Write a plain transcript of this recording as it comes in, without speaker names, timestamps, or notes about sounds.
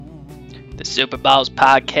The Super Balls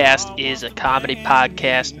podcast is a comedy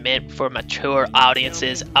podcast meant for mature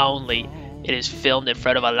audiences only. It is filmed in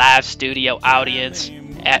front of a live studio audience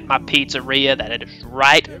at my pizzeria that is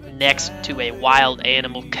right next to a wild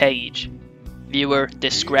animal cage. Viewer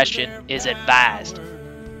discretion is advised.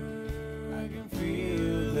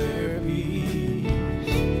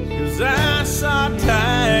 I saw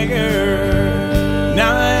Tiger,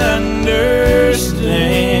 now I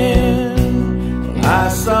understand. I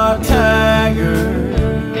saw Tiger,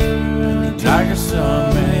 and Tiger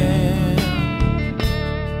saw man.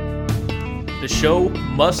 The show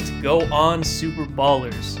must go on, Super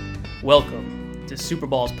Ballers. Welcome to Super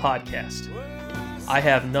Balls podcast. I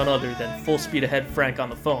have none other than Full Speed Ahead Frank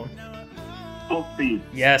on the phone. Full speed.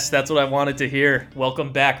 Yes, that's what I wanted to hear.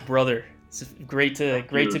 Welcome back, brother. It's great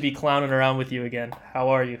to be clowning around with you again. How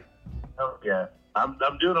are you? Oh yeah, I'm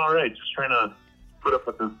doing all right. Just trying to put up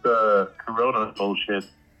with this Corona bullshit,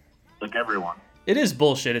 like everyone. It is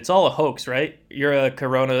bullshit. It's all a hoax, right? You're a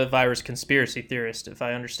coronavirus conspiracy theorist, if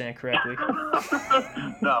I understand correctly.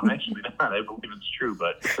 No, I'm actually not. I believe it's true,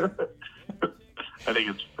 but I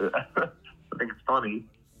think it's funny.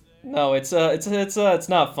 No, it's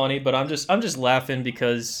not funny, but I'm just laughing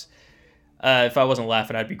because. If I wasn't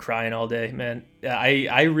laughing, I'd be crying all day, man.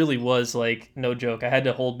 I really was, like, no joke. I had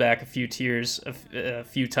to hold back a few tears a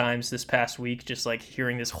few times this past week, just like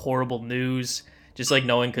hearing this horrible news, just like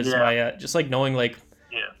knowing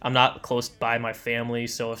I'm not close by my family.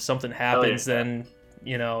 So if something happens, then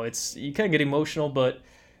you kind of get emotional. But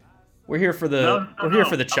we're here for the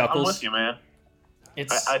for the chuckles. I'm with you, man. I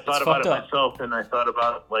thought it's about it up. myself, and I thought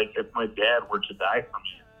about like if my dad were to die from me.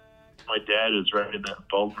 My dad is right in that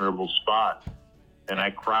vulnerable spot, and I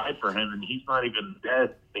cried for him, and he's not even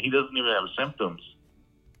dead. He doesn't even have symptoms.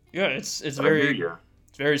 Yeah, it's very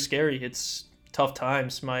scary. It's tough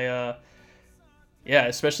times.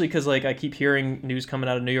 Especially because like I keep hearing news coming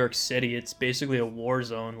out of New York City. It's basically a war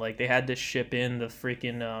zone. Like they had to ship in the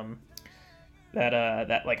freaking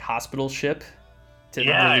that like hospital ship to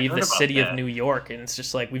relieve the city of New York, and it's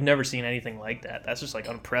just like we've never seen anything like that. That's just like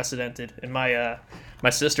unprecedented. And my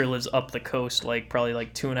sister lives up the coast, like probably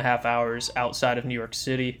like 2.5 hours outside of New York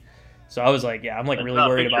City. So I was like, I'm like really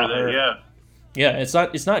worried about her. Yeah, it's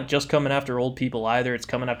not just coming after old people either. It's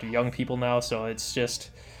coming after young people now. So it's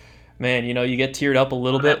just, man, you get teared up a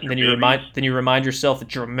little bit, and then you remind yourself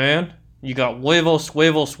that you're a man. You got huevos.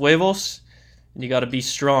 And you got to be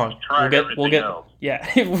strong. We'll get. Yeah,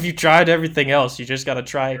 if you tried everything else, you just got to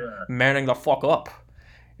try manning the fuck up,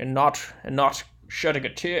 and not shedding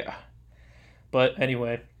a tear. But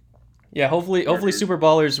anyway, yeah. Hopefully, Super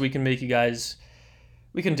Ballers, we can make you guys.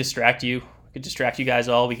 We can distract you. We can distract you guys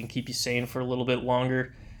all. We can keep you sane for a little bit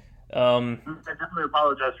longer. I definitely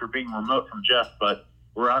apologize for being remote from Jeff, but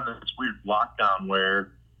we're on this weird lockdown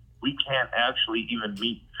where we can't actually even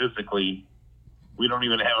meet physically. We don't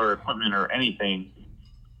even have our equipment or anything.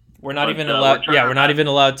 We're not even allowed. Yeah, we're not even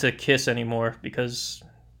allowed to kiss anymore because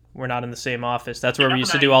we're not in the same office. That's where we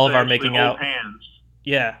used to do all of our making out. Hands.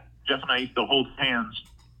 Yeah. Jeff and I used to hold hands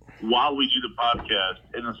while we do the podcast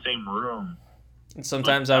in the same room. And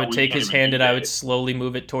sometimes I would take his hand and I would slowly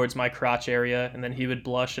move it towards my crotch area, and then he would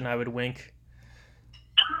blush and I would wink.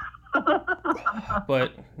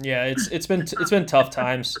 But yeah, it's been tough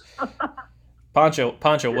times. Pancho,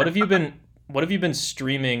 what have you been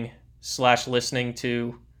streaming / listening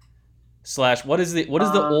to / what is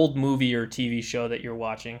the old movie or TV show that you're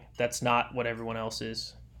watching that's not what everyone else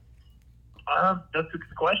is? That's a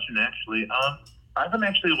good question, actually. I've been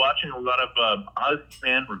actually watching a lot of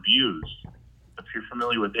Ozman reviews. If you're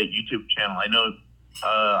familiar with that YouTube channel, I know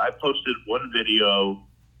I posted one video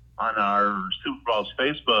on our Super Balls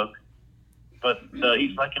Facebook, but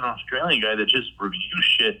he's like an Australian guy that just reviews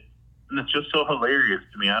shit, and it's just so hilarious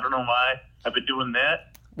to me. I don't know why. I've been doing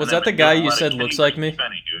that. Was that the guy you said looks like me?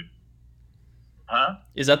 Funny, dude. Huh?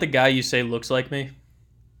 Is that the guy you say looks like me?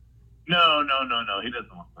 No. He doesn't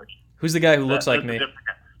look like you. Who's the guy who looks like me?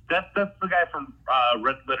 That's the guy from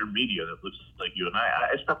Red Letter Media that looks like you. And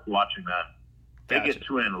I stopped watching that. They get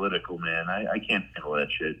too analytical, man. I can't handle that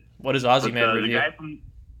shit. What is Aussie Man review?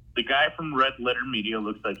 The guy from Red Letter Media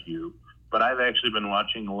looks like you. But I've actually been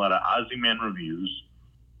watching a lot of Aussie Man reviews.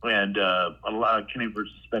 And a lot of Kenny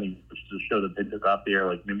vs. Spenny, which is a show that they took off the air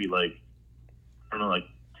like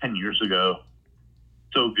 10 years ago.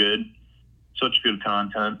 So good. Such good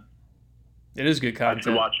content. It is good content. I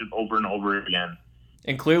could watch it over and over again.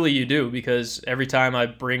 And clearly you do, because every time I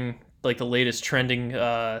bring like the latest trending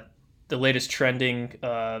Netflix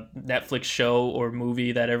show or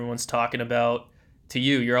movie that everyone's talking about to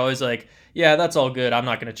you, you're always like, yeah, that's all good. I'm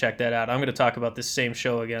not going to check that out. I'm going to talk about this same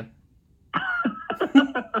show again.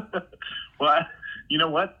 Well, you know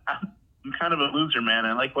what? I'm kind of a loser, man.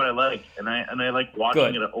 I like what I like, and I like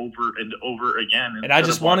watching it over and over again. And I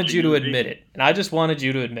just wanted you to admit it.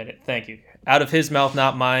 Thank you. Out of his mouth,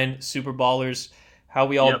 not mine. Super Ballers. How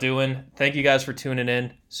we all doing? Thank you guys for tuning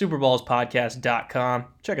in. SuperballsPodcast.com.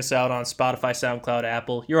 Check us out on Spotify, SoundCloud,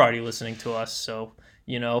 Apple. You're already listening to us, so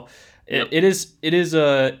it is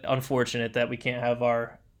unfortunate that we can't have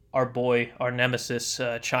our boy, our nemesis,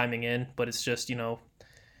 chiming in, but it's just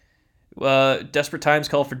desperate times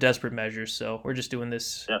call for desperate measures. So we're just doing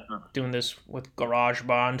this with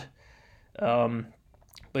GarageBand.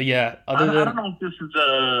 But yeah, I don't know if this is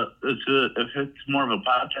if it's more of a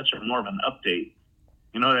podcast or more of an update.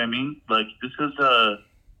 You know what I mean? Like, this is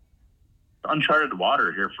uncharted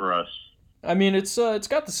water here for us. I mean, it's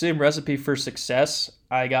got the same recipe for success.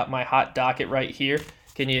 I got my hot docket right here.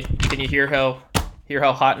 Can you hear how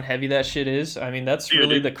hot and heavy that shit is? I mean, that's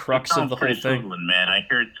really the crux of the whole thing. Sizzling, man. I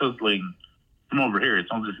hear it sizzling from over here. It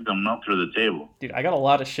sounds like it's gonna melt through the table. Dude, I got a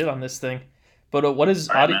lot of shit on this thing. But what does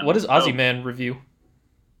Ozzy Man review?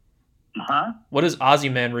 Huh? What does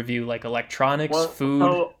Ozzy Man review? Like electronics, food?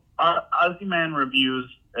 So, Ozzy Man reviews.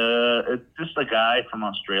 It's just a guy from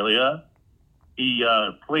Australia. He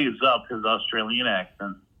plays up his Australian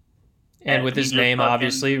accent, and with his name,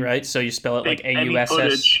 obviously, right? So you spell it like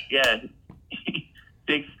AUSS. Yeah, he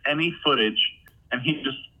takes any footage, and he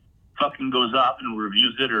just fucking goes off and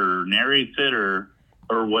reviews it or narrates it or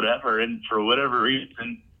whatever. And for whatever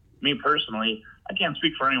reason, me personally, I can't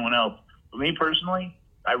speak for anyone else, but me personally,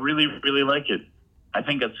 I really, really like it. I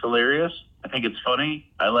think it's hilarious. I think it's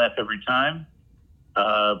funny. I laugh every time.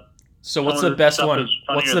 So what's the best one?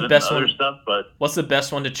 What's the best one? Stuff, but what's the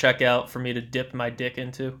best one to check out for me to dip my dick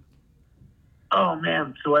into? Oh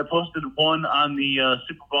man! So I posted one on the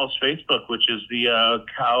Super Balls Facebook, which is the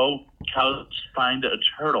cows find a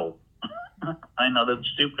turtle. I know that's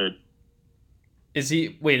stupid. Is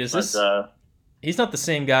he? Wait, is this? He's not the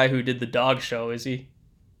same guy who did the dog show, is he?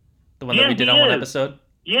 The one that we did on one episode.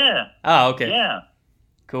 Yeah. Oh, okay. Yeah.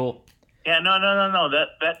 Cool. Yeah. No.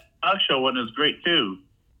 That dog show one is great too.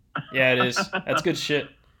 Yeah, it is. That's good shit.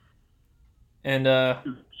 And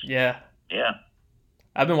yeah. Yeah.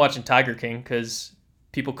 I've been watching Tiger King because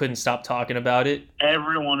people couldn't stop talking about it.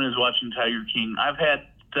 Everyone is watching Tiger King. I've had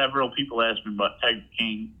several people ask me about Tiger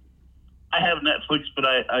King. I have Netflix, but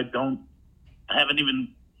I haven't even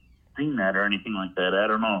seen that or anything like that. I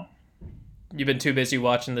don't know. You've been too busy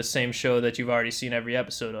watching the same show that you've already seen every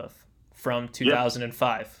episode of from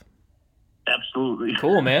 2005. Yep. Absolutely.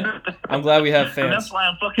 Cool, man. I'm glad we have fans. And that's why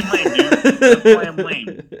I'm fucking lame, dude. That's why I'm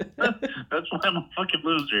lame. That's why I'm a fucking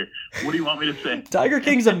loser. What do you want me to say? Tiger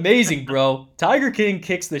King's amazing, bro. Tiger King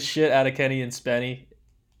kicks the shit out of Kenny and Spenny.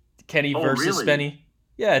 Kenny versus really? Spenny.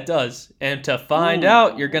 Yeah, it does. And to find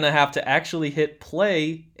out, you're going to have to actually hit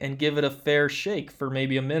play and give it a fair shake for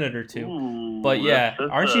maybe a minute or two. Ooh, but yeah,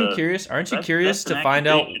 aren't you curious? Aren't you curious to find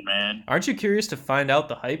out? Man. Aren't you curious to find out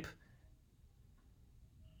the hype?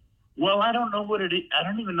 Well, I don't know what it is. I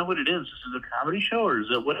don't even know what it is. This is a comedy show, or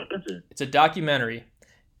what is it? It's a documentary,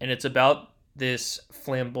 and it's about this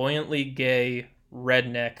flamboyantly gay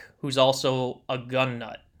redneck who's also a gun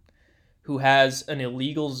nut, who has an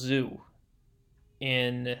illegal zoo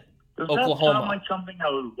in Oklahoma. Does that sound like something I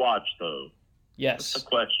would watch, though? Yes. That's a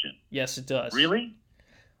question. Yes, it does. Really?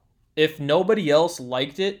 If nobody else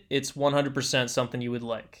liked it, it's 100% something you would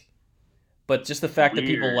like. But just the fact that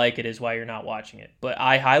people like it is why you're not watching it. But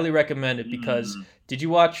I highly recommend it because did you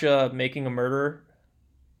watch Making a Murderer?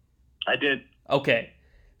 I did. Okay.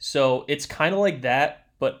 So it's kind of like that,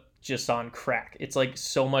 but just on crack. It's like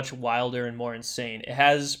so much wilder and more insane. It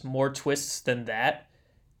has more twists than that,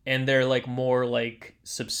 and they're like more like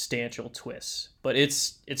substantial twists. But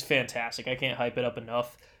it's fantastic. I can't hype it up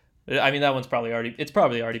enough. I mean, that one's probably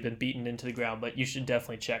already been beaten into the ground, but you should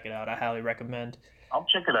definitely check it out. I highly recommend. I'll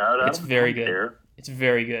check it out. It's very good. It's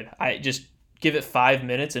very good. I just give it 5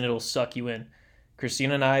 minutes and it'll suck you in.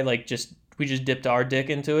 Christina and I we just dipped our dick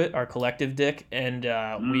into it, our collective dick, and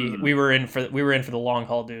we were in for the long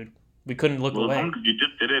haul, dude. We couldn't look away. As long as you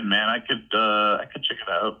dipped it in, man, I could check it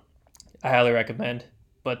out. I highly recommend.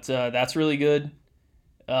 But that's really good.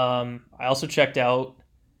 I also checked out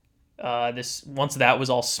this once that was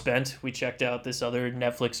all spent. We checked out this other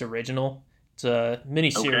Netflix original. It's a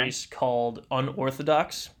miniseries called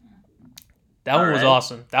Unorthodox. That one was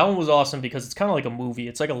awesome. That one was awesome because it's kind of like a movie.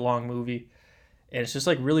 It's like a long movie, and it's just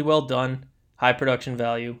like really well done, high production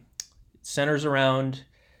value. It centers around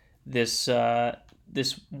this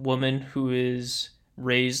woman who is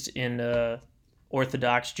raised in a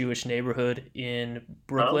Orthodox Jewish neighborhood in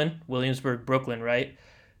Brooklyn, Williamsburg, Brooklyn, right?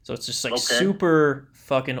 So it's just like super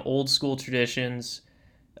fucking old school traditions.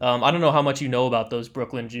 I don't know how much you know about those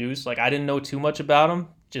Brooklyn Jews. Like, I didn't know too much about them,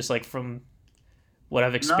 just like from what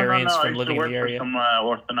I've experienced from living in the area. Some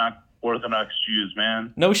Orthodox Jews,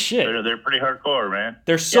 man. No shit. They're pretty hardcore, man.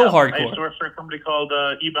 They're so hardcore. I used to work for a company called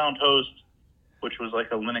eBound Host, which was like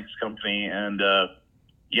a Linux company, and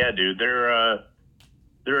yeah, dude, they're a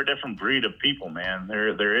different breed of people, man.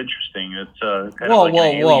 They're interesting. It's kind of like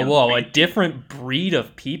whoa! A different breed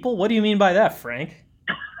of people? What do you mean by that, Frank?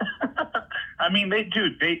 I mean, their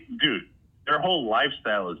whole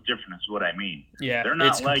lifestyle is different. Is what I mean. Yeah, they're not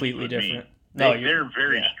it's completely different. They're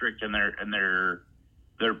very strict in their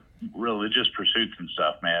religious pursuits and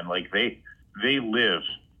stuff, man. Like they live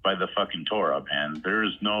by the fucking Torah, man.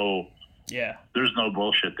 There's no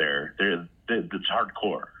bullshit there. It's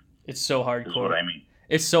hardcore. It's so hardcore. Is what I mean.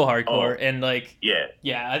 It's so hardcore, and like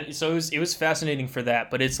yeah. So it was fascinating for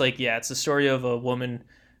that, but it's like it's the story of a woman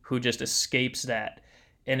who just escapes that,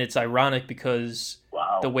 and it's ironic because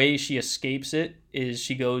the way she escapes it is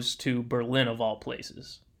she goes to Berlin of all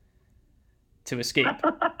places to escape.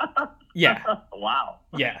 Yeah. Wow.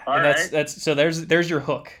 Yeah, and that's so there's your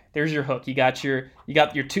hook. There's your hook. You got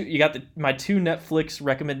my two Netflix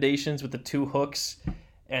recommendations with the two hooks.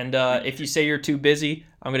 And if you say you're too busy,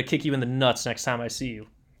 I'm going to kick you in the nuts next time I see you.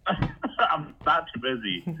 I'm not too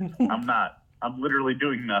busy. I'm not. I'm literally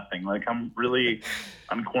doing nothing. Like, I'm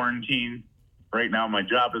quarantine right now. My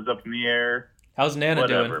job is up in the air. How's Nana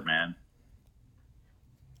doing? Whatever, man.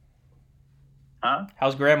 Huh?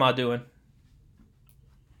 How's Grandma doing?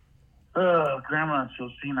 Grandma's so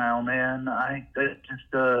senile, man. I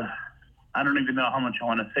don't even know how much I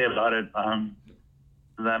want to say about it.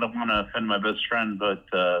 I don't want to offend my best friend, but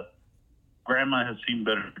Grandma has seen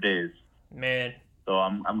better days. Man. So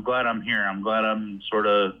I'm glad I'm here. I'm glad I'm sort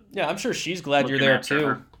of... Yeah, I'm sure she's glad you're there, too.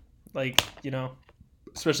 Her. Like,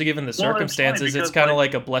 especially given the circumstances, it's kind of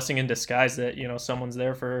like a blessing in disguise that, someone's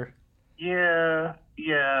there for her. Yeah,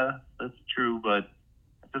 that's true, but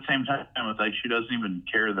at the same time, it's like she doesn't even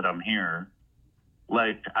care that I'm here.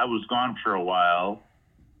 Like, I was gone for a while,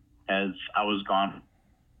 as I was gone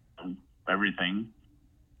from everything.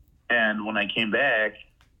 And when I came back,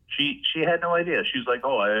 she had no idea. She's like,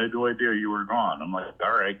 "Oh, I had no idea you were gone." I'm like,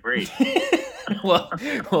 "All right, great." well,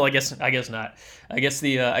 I guess not. I guess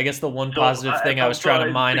the one positive thing I was trying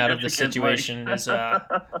to mine out of the situation is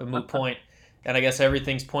a moot point, and I guess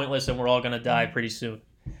everything's pointless, and we're all gonna die pretty soon.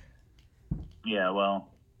 Yeah, well,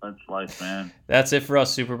 that's life, man. That's it for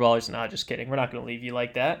us, Super Ballers. Nah, just kidding. We're not gonna leave you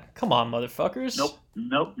like that. Come on, motherfuckers.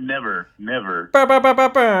 Nope, never. We're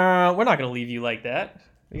not gonna leave you like that.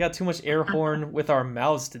 We got too much air horn with our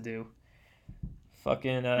mouths to do.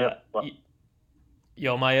 Fucking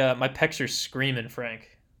yo, my pecs are screaming,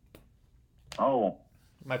 Frank. Oh.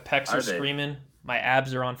 My pecs are screaming. My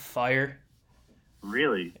abs are on fire.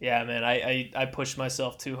 Really? Yeah, man. I pushed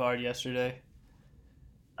myself too hard yesterday.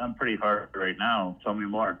 I'm pretty hard right now. Tell me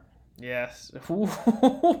more. Yes.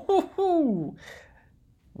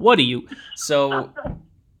 What are you? So,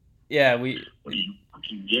 yeah, What are you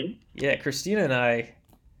fucking gay? Yeah, Christina and I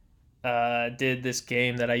did this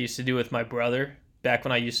game that I used to do with my brother back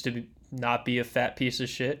when I used to not be a fat piece of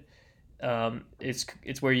shit.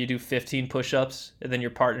 It's where you do 15 push-ups, and then your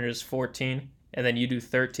partner is 14, and then you do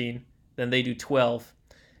 13, then they do 12,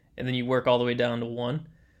 and then you work all the way down to 1.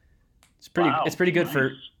 It's pretty good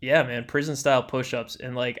for prison style push-ups.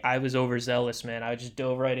 And like, I was overzealous, man. I just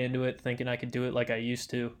dove right into it thinking I could do it like I used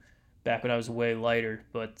to back when I was way lighter,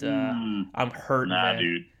 but I'm hurting, man.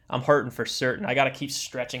 Dude. I'm hurting for certain. I got to keep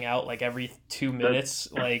stretching out like every 2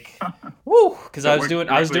 minutes, like, woo, because I was doing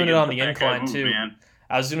it on the incline too. Man.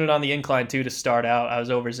 I was doing it on the incline too to start out. I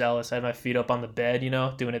was overzealous. I had my feet up on the bed,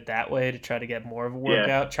 doing it that way to try to get more of a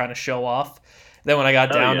workout, trying to show off. Then when I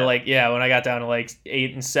got down to like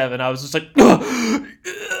 8 and 7, I was just like 2,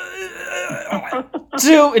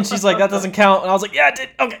 and she's like, that doesn't count, and I was like, yeah, it did.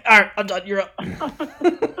 Okay, all right, I'm done. You're up.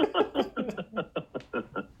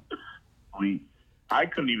 I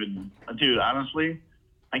couldn't even, dude, honestly,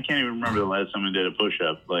 I can't even remember the last time I did a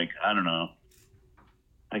push-up. Like, I don't know.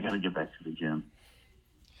 I got to get back to the gym.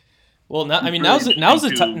 Well, now's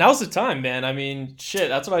the time, man. I mean, shit,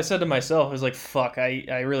 that's what I said to myself. I was like, fuck,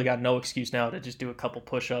 I really got no excuse now to just do a couple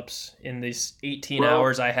push-ups in these 18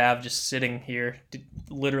 hours I have just sitting here,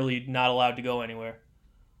 literally not allowed to go anywhere.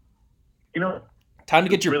 Time to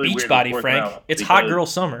get your beach body, Frank. It's hot girl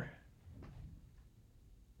summer.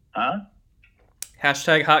 Huh?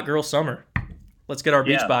 Hashtag hot girl summer. Let's get our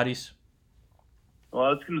beach bodies. Well, I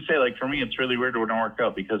was going to say, like, for me, it's really weird when I work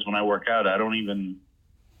out, because when I work out, I don't even,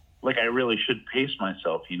 like, I really should pace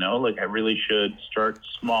myself, Like, I really should start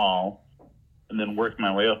small and then work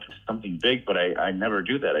my way up to something big, but I never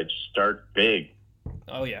do that. I just start big.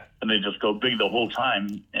 Oh yeah. And they just go big the whole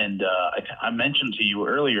time. And I mentioned to you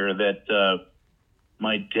earlier that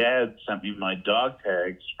my dad sent me my dog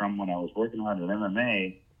tags from when I was working on an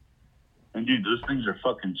MMA. And dude, those things are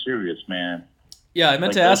fucking serious, man. Yeah, I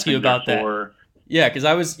meant to ask you about that. Yeah, because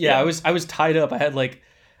I was tied up. I had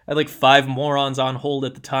like 5 morons on hold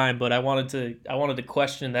at the time, but I wanted to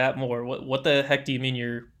question that more. What the heck do you mean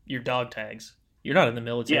your dog tags? You're not in the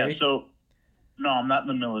military. Yeah, so no, I'm not in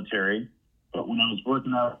the military. But when I was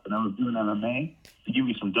working out and I was doing MMA, they give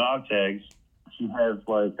you some dog tags. You have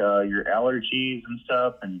like your allergies and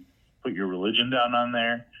stuff, and put your religion down on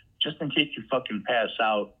there, just in case you fucking pass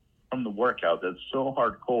out from the workout. That's so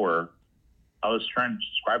hardcore. I was trying to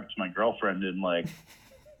describe it to my girlfriend, and like,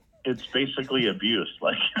 it's basically abuse.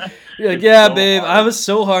 Like, you're like, yeah, so babe, hard. I was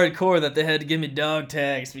so hardcore that they had to give me dog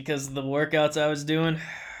tags because of the workouts I was doing.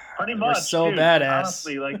 Pretty much, so dude, badass.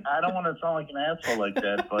 Honestly, like, I don't want to sound like an asshole like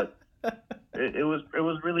that, but it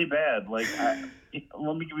was really bad. Like,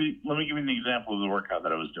 let me give you an example of the workout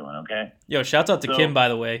that I was doing. Okay. Yo, shouts out to Kim, by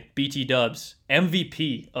the way. BT Dubs,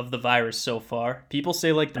 MVP of the virus so far. People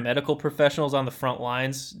say like the medical professionals on the front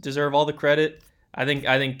lines deserve all the credit. I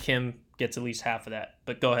think Kim gets at least half of that.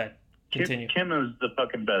 But go ahead, continue. Kim is the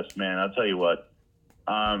fucking best, man. I'll tell you what.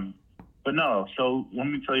 But no. So let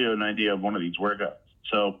me tell you an idea of one of these workouts.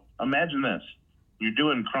 So imagine this: you're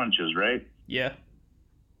doing crunches, right? Yeah.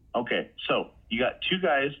 Okay, so you got 2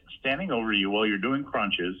 guys standing over you while you're doing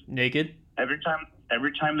crunches. Naked? Every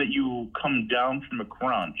time that you come down from a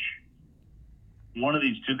crunch, one of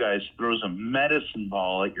these 2 guys throws a medicine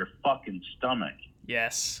ball at your fucking stomach.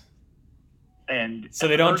 Yes. And so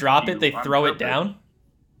they don't drop it, they throw it down?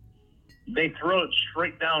 They throw it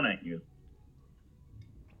straight down at you.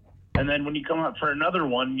 And then when you come up for another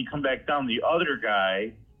one, you come back down, the other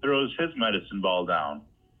guy throws his medicine ball down.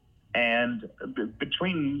 And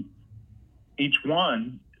between each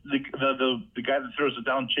one, the guy that throws it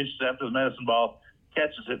down chases after the medicine ball,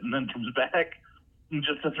 catches it, and then comes back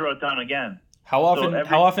just to throw it down again. How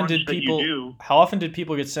often did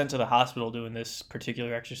people get sent to the hospital doing this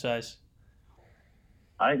particular exercise?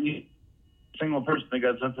 Single person that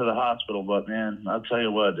got sent to the hospital, but man, I'll tell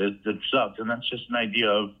you what, it sucked. And that's just an idea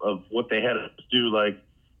of what they had to do. Like,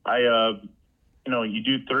 you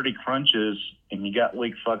do 30 crunches and you got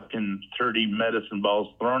like fucking 30 medicine balls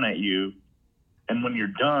thrown at you. And when you're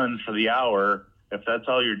done for the hour, if that's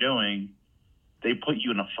all you're doing, they put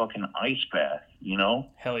you in a fucking ice bath, you know?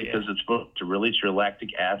 Hell yeah. Because it's supposed to release your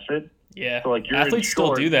lactic acid. Yeah. So like athletes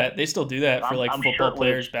still do that. They still do that for like football shirtless.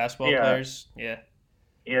 Players, basketball players. Yeah.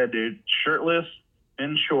 Yeah, dude. Shirtless,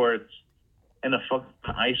 in shorts, in a fucking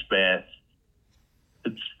ice bath.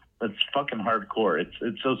 It's fucking hardcore.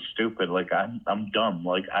 It's so stupid. Like I'm dumb.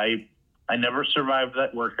 Like I never survived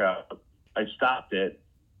that workout. I stopped it.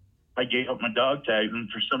 I gave up my dog tags, and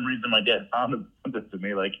for some reason my dad found it to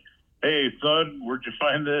me. Like, hey son, where'd you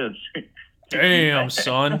find this? Damn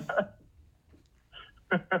son.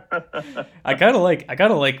 I gotta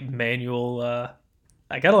like manual.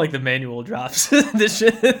 I gotta like the manual drops. This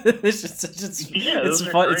shit, it's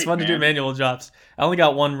fun. Great, it's fun to do manual drops. I only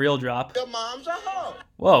got 1 real drop. Your mom's a hoe.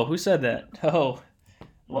 Whoa, who said that? Oh,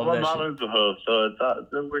 well, my mom is a hoe, so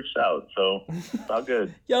it works out. So it's all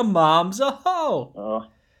good. Your mom's a hoe.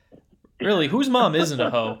 Really? Whose mom isn't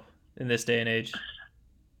a hoe in this day and age?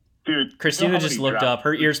 Dude, Christina just looked up.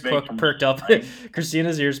 Her ears perked up.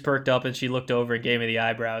 Christina's ears perked up, and she looked over and gave me the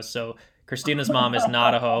eyebrows. So Christina's mom is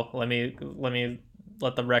not a hoe. Let me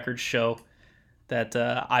let the record show that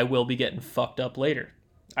I will be getting fucked up later.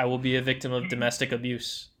 I will be a victim of domestic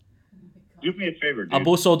abuse. Do me a favor, dude.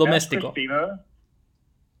 Abuso domestico.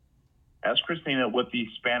 Ask Christina what the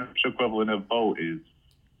Spanish equivalent of hoe is.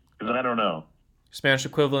 Because I don't know. Spanish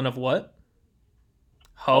equivalent of what?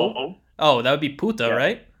 Hoe? Oh, that would be puta, yeah.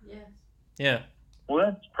 Right? Yes. Yeah. Well,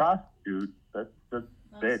 that's prostitute. That's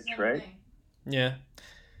bitch, right? Thing. Yeah.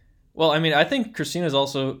 Well, I mean, I think Christina's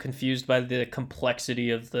also confused by the complexity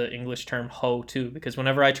of the English term hoe, too, because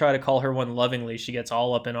whenever I try to call her one lovingly, she gets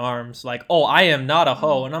all up in arms, like, oh, I am not a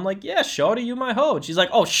hoe. And I'm like, yeah, shorty, you my hoe. And she's like,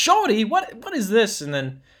 oh, shorty, what is this? And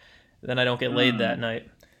then I don't get laid that night.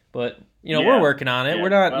 But, we're working on it. Yeah. We're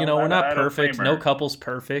not, we're not perfect. No couple's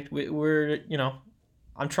perfect. We're,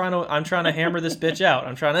 I'm trying to hammer this bitch out.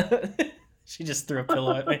 I'm trying to... She just threw a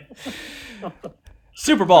pillow at me.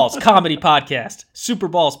 Super Balls Comedy Podcast.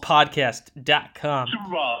 SuperBallsPodcast.com. Super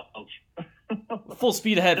Balls. Full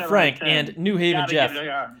Speed Ahead Frank and New Haven Jeff.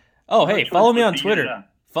 Oh, hey, follow me on Twitter.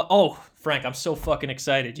 Frank, I'm so fucking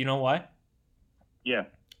excited. You know why? Yeah.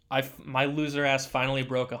 My loser ass finally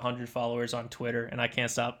broke 100 followers on Twitter, and I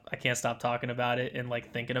can't stop talking about it and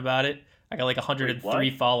like thinking about it. I got like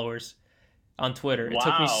 103 followers. on Twitter. It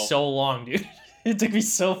took me Wow. so long, dude. It took me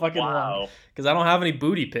so fucking long Wow. because I don't have any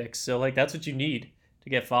booty pics. So like that's what you need to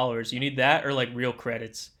get followers. You need that or like real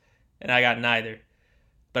credits, and I got neither.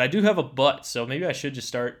 But I do have a butt, so maybe I should just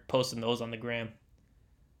start posting those on the gram.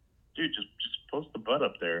 Dude, just post the butt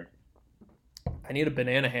up there. I need a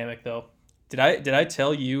banana hammock though. Did I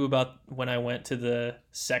tell you about when I went to the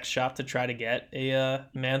sex shop to try to get a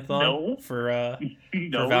man thong No. for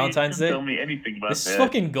No, Valentine's you Day? didn't tell me anything about This that. is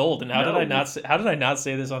fucking golden. How did No. I not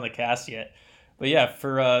say this on the cast yet? But yeah,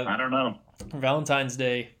 for I don't know. Valentine's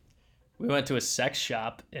Day, we went to a sex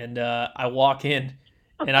shop, and I walk in,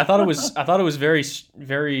 and I thought it was very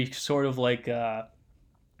very sort of like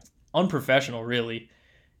unprofessional, really,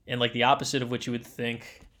 and like the opposite of what you would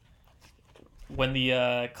think. When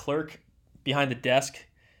the clerk behind the desk,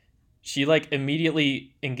 she like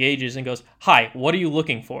immediately engages and goes, "Hi, what are you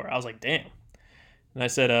looking for?" I was like, "Damn," and I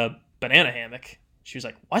said, "A banana hammock." She was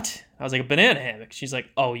like, "What?" I was like, "A banana hammock." She's like,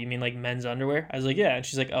 "Oh, you mean like men's underwear?" I was like, "Yeah," and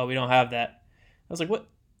she's like, "Oh, we don't have that." I was like, "What?"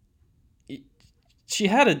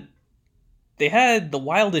 They had the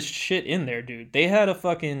wildest shit in there, dude. They had a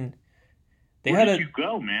fucking. Where did you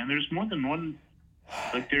go, man? There's more than one.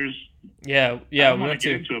 Like, there's. Yeah. I We don't want went to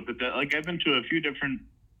to get into it, but I've been to a few different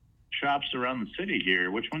shops around the city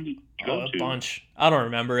here. Which one did you go a to? bunch. I don't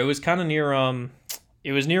remember. It was kind of near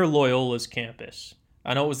it was near Loyola's campus.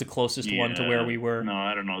 I know it was the closest one to where we were. No,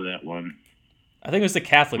 I don't know that one. I think it was the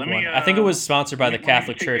Catholic Let me, one. I think it was sponsored by the Let me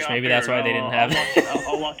Catholic take you Church. out Maybe there, that's why and they didn't have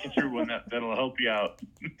I'll walk you through one that'll help you out.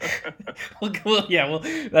 well, yeah, well,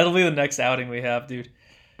 that'll be the next outing we have, dude.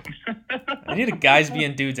 I need a guys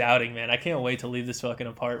being dudes outing, man. I can't wait to leave this fucking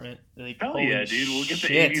apartment. Like, Hell holy yeah, dude. We'll get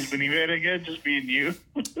shit. the 80s minivan again, just being you.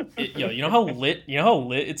 Yo, you know how lit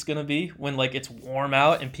it's gonna be when like it's warm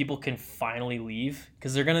out and people can finally leave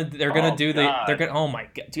because they're gonna Oh, do God. they're gonna oh my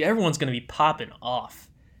god, dude, everyone's gonna be popping off.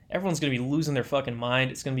 Everyone's gonna be losing their fucking mind.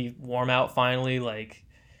 It's gonna be warm out finally. Like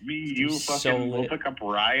Me, you, so fucking, we'll lit. pick up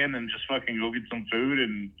Ryan and just fucking go get some food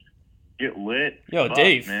and get lit. Yo, Fuck,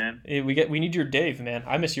 Dave, man. we need your Dave, man.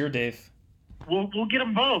 I miss your Dave We'll get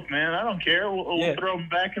them both, man. I don't care. We'll Yeah. throw them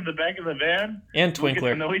back in the back of the van. and We'll get to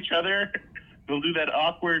Twinkler. know each other. We'll do that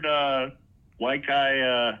awkward white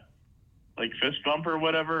guy like fist bump or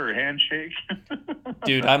whatever or handshake.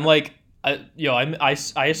 Dude, I'm like, I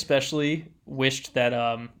especially wished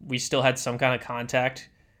that we still had some kind of contact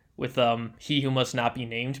with He Who Must Not Be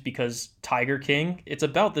Named, because Tiger King, it's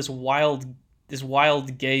about this wild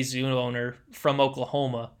gay zoo owner from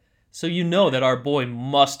Oklahoma. So you know that our boy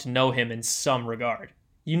must know him in some regard.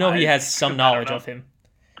 You know he has some knowledge of him.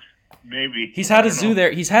 Maybe He's had I a don't zoo know.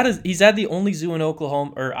 there. He's had the only zoo in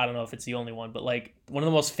Oklahoma, or I don't know if it's the only one, but like one of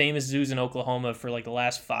the most famous zoos in Oklahoma for like the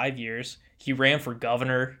last 5 years. He ran for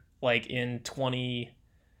governor like in 20,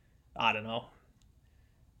 I don't know,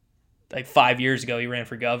 like 5 years ago. He ran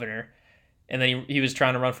for governor, and then he was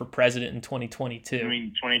trying to run for president in 2022. I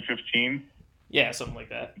mean, 2015. Yeah, something like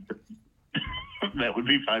that. That would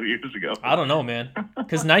be 5 years ago. I don't know, man,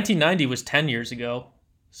 because 1990 was 10 years ago,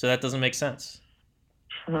 so that doesn't make sense.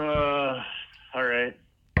 All right.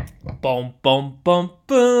 Boom, boom, boom,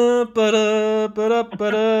 boom, ba-da, ba-da,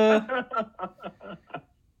 ba-da.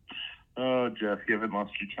 Oh, Jeff, you haven't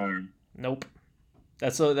lost your charm. Nope.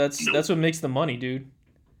 That's what makes the money, dude.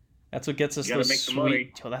 That's what gets us You gotta those make the sweet.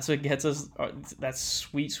 money. Yo, that's what gets us that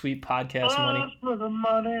sweet podcast money. For the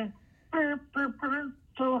money.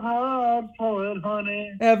 So hard for it,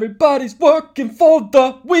 honey. Everybody's working for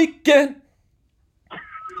the weekend.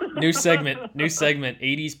 New segment,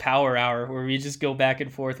 80s Power Hour, where we just go back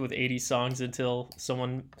and forth with 80s songs until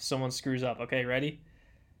someone screws up. Okay, ready?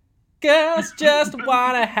 Girls just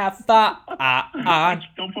wanna have fun.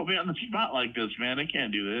 Don't put me on the spot like this, man. I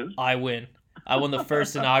can't do this. I win. I won the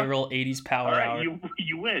first inaugural 80s Power All right, Hour.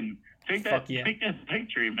 you win. Take Fuck that, yeah. take that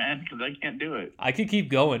victory, man, because I can't do it. I could keep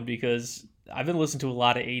going because I've been listening to a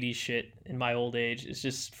lot of 80s shit in my old age. It's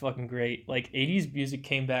just fucking great. Like 80s music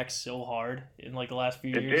came back so hard in like the last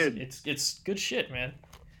few It years. did. It's good shit, man.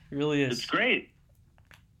 It really is. It's great.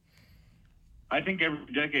 I think every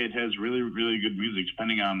decade has really, really good music,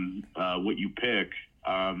 depending on what you pick.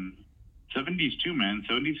 70s too, man.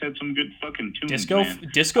 70s had some good fucking tunes. Disco man.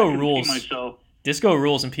 disco I could see rules. myself. Disco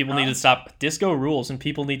rules and people need to stop. Disco rules and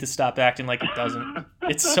people need to stop acting like it doesn't.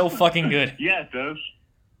 It's so fucking good. Yeah, it does.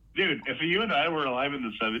 Dude, if you and I were alive in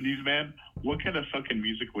the 70s, man, what kind of fucking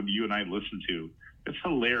music would you and I listen to? It's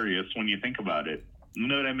hilarious when you think about it. You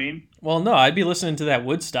know what I mean? Well, no, I'd be listening to that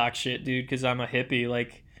Woodstock shit, dude, because I'm a hippie.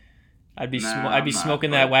 Like, I'd be Nah, I'd be I'm not, smoking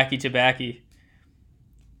but- that wacky tobacco.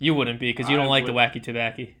 You wouldn't be because you I don't like the would. wacky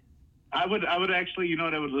tobacco. I would actually, you know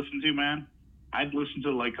what I would listen to, man? I'd listen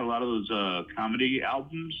to like a lot of those comedy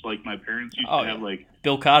albums. Like my parents used to have like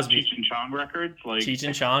Bill Cosby, Cheech and Chong records. Like Cheech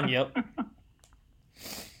and Chong. Yep.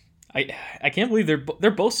 I can't believe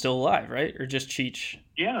they're both still alive, right? Or just Cheech?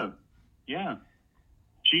 Yeah.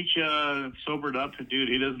 Cheech sobered up, dude.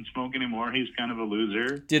 He doesn't smoke anymore. He's kind of a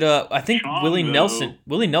loser. Did I think Chong, Willie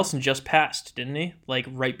though, Nelson just passed, didn't he? Like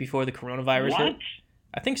right before the coronavirus hit.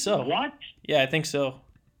 I think so. What? Yeah, I think so.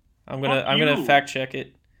 I'm gonna fact check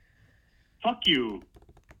it. Fuck you.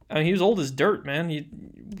 I mean, he was old as dirt, man.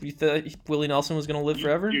 You thought Willie Nelson was gonna live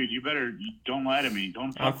forever? Dude, you better don't lie to me.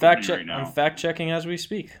 Don't. I'm fact checking as we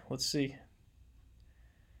speak. Let's see.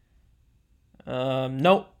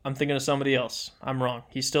 Nope. I'm thinking of somebody else. I'm wrong.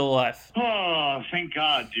 He's still alive. Oh, thank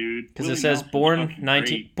God, dude. Because it says born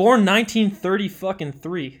 1930 fucking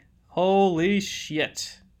 3. Holy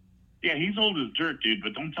shit. Yeah, he's old as dirt, dude.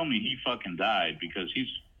 But don't tell me he fucking died because he's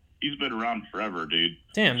been around forever, dude.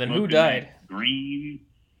 Damn. Then who died?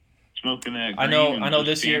 Smoking that. I know.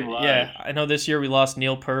 This year. Alive. Yeah, I know. This year we lost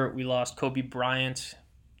Neil Peart. We lost Kobe Bryant.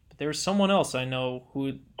 But there was someone else I know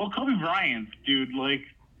who. Well, Kobe Bryant, dude. Like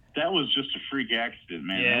that was just a freak accident,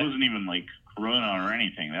 man. Yeah. It wasn't even like corona or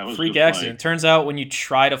anything. That was freak accident. Turns out when you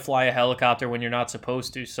try to fly a helicopter when you're not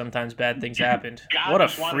supposed to, sometimes bad things happen. What a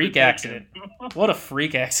freak accident! What a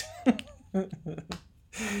freak accident!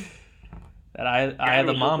 That I had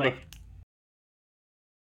the Mamba. Like,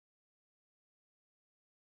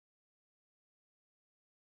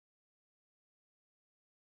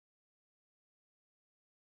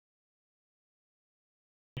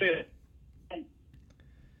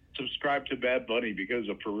 subscribe to Bad Bunny because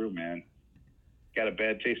of Peru, man. Got a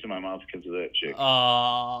bad taste in my mouth because of that chick.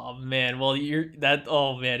 Oh man, well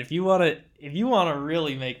Oh man, if you wanna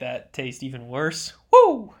really make that taste even worse,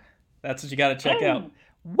 woo! That's what you gotta check out.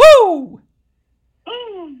 Woo!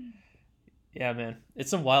 Yeah, man,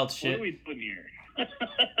 it's some wild shit. What are we doing here?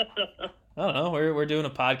 I don't know. We're doing a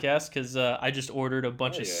podcast because I just ordered a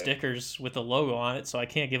bunch of stickers with the logo on it, so I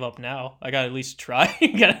can't give up now. I gotta at least try.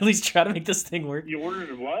 Gotta at least try to make this thing work. You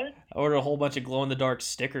ordered what? I ordered a whole bunch of glow in the dark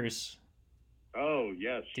stickers. Oh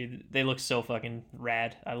yes, dude, they look so fucking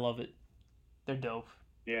rad. I love it. They're dope.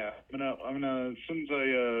 Yeah, I'm gonna as soon as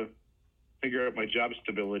I figure out my job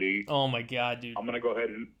stability. Oh my god, dude! I'm gonna go ahead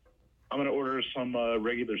and I'm gonna order some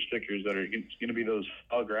regular stickers that are gonna be those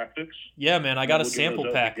holographics. Yeah, man, I got a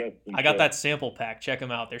sample pack. I got that sample pack. Check them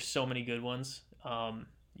out. There's so many good ones.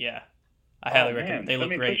 Yeah, I highly recommend. They look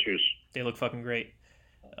great. Pictures. They look fucking great.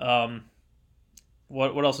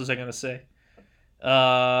 What else was I gonna say?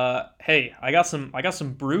 Hey, I got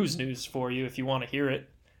some brews news for you if you want to hear it.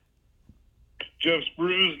 Jeff's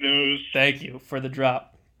brews news. Thank you for the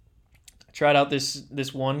drop. I tried out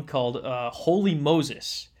this one called Holy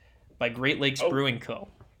Moses by Great Lakes Brewing Co.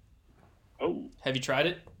 Oh. Have you tried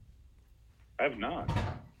it? I have not.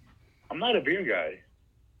 I'm not a beer guy.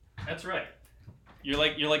 That's right. You're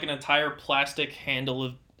like an entire plastic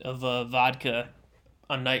handle of vodka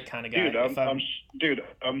a night kind of guy. Dude,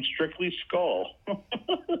 I'm strictly Skull.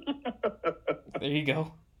 There you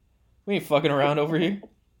go. We ain't fucking around over here.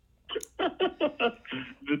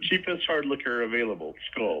 The cheapest hard liquor available,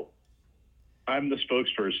 Skull. I'm the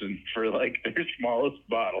spokesperson for like their smallest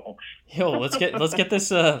bottle. Yo, let's get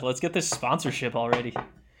this sponsorship already.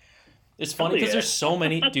 It's funny because there's so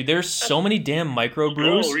many, dude. There's so many damn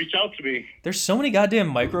microbrews. Skull, reach out to me. There's so many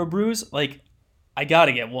goddamn microbrews. Like, I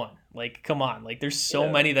gotta get one. Like, come on. Like, there's so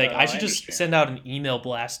many. Like, I should just send out an email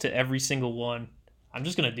blast to every single one. I'm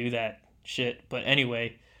just gonna do that shit. But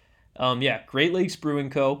anyway, yeah, Great Lakes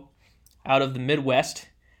Brewing Co. out of the Midwest.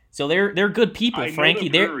 So they're good people, Frankie.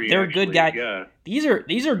 They're a good guy. Yeah. These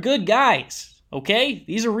are good guys. Okay,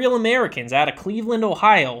 these are real Americans out of Cleveland,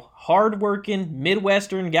 Ohio. Hardworking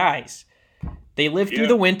Midwestern guys. They live through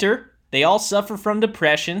the winter. They all suffer from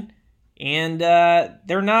depression, and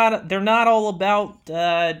they're not all about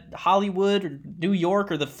Hollywood or New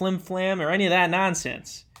York or the flim flam or any of that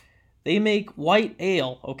nonsense. They make white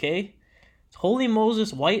ale. Okay, it's Holy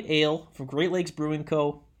Moses White Ale from Great Lakes Brewing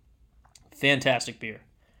Co. Fantastic beer.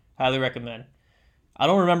 Highly recommend. I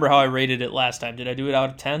don't remember how I rated it last time. Did I do it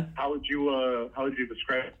out of 10? How would you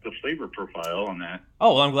describe the flavor profile on that?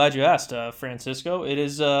 Oh, well, I'm glad you asked, Francisco. It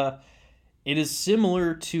is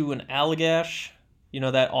similar to an Allagash, you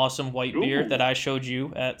know, that awesome white beer that I showed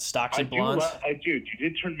you at Stocks and Blondes. You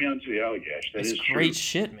did turn me on to the Allagash. It's great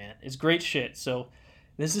shit, man. It's great shit. So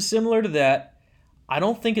this is similar to that. I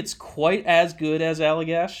don't think it's quite as good as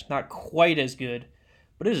Allagash. Not quite as good.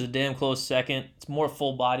 But it is a damn close second. It's more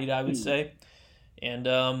full-bodied, I would say. And,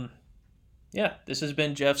 yeah, this has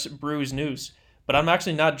been Jeff's Brews News. But I'm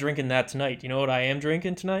actually not drinking that tonight. You know what I am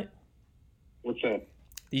drinking tonight? What's that?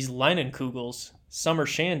 these Leinenkugels summer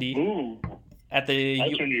shandy Ooh, at the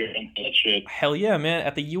that's when you're into that shit. hell yeah, man,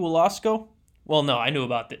 at the Uolasco. Well, no, I knew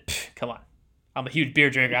about that. Come on, I'm a huge beer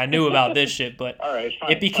drinker. I knew about this shit, but All right,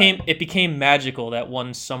 fine, it became magical that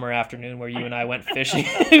one summer afternoon where you and I went fishing.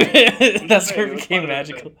 fine. That's where it It was became part of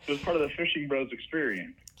magical. It was part of the Fishing Bros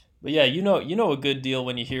experience. But yeah, you know a good deal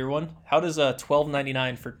when you hear one. How does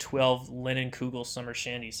 $12.99 for 12 Leinenkugel summer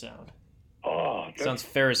shandy sound? Oh, that Sounds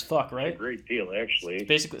fair as fuck, a right? great deal, actually.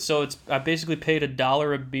 I basically paid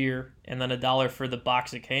 $1 a beer and then $1 for the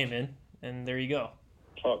box it came in, and there you go.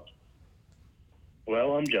 Fuck.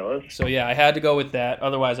 Well, I'm jealous. So yeah, I had to go with that.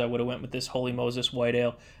 Otherwise, I would have went with this Holy Moses White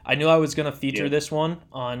Ale. I knew I was gonna feature Yeah. this one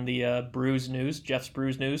on the Brews News, Jeff's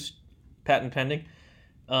Brews News, patent pending.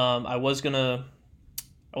 I was gonna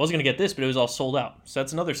get this, but it was all sold out. So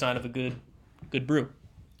that's another sign of a good brew.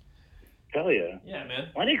 Hell yeah. Yeah, man.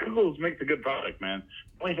 Leinenkugels makes a good product, man.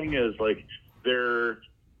 The only thing is, like,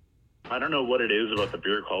 I don't know what it is about the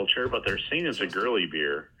beer culture, but they're seen as a girly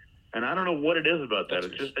beer. And I don't know what it is about that.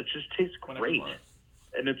 It just tastes great.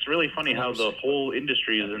 And it's really funny how the whole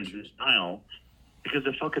industry is in denial because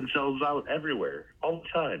it fucking sells out everywhere all the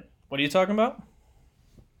time. What are you talking about?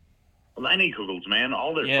 Leinenkugels, man,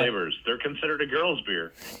 all their Yeah. flavors. They're considered a girl's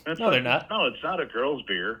beer. And it's No, they're not. No, it's not a girl's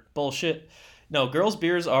beer. Bullshit. No, girls'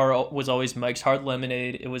 beers was always Mike's Hard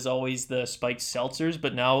Lemonade. It was always the spiked seltzers,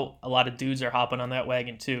 but now a lot of dudes are hopping on that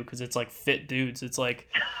wagon too because it's like fit dudes. It's like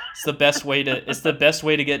it's the best way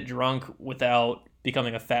to get drunk without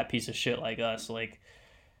becoming a fat piece of shit like us. Like,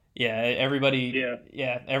 yeah,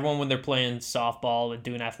 everyone when they're playing softball and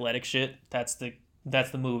doing athletic shit, that's the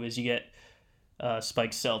move. Is you get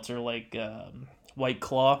spiked seltzer like White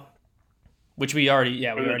Claw, which we already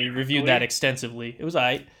reviewed that extensively. It was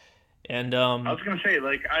alright. And I was gonna say,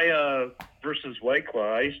 like, I versus White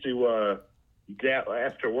Claw, I used to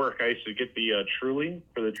after work, I used to get the Truly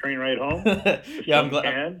for the train ride home. Yeah,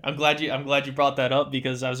 I'm glad you brought that up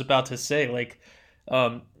because I was about to say, like,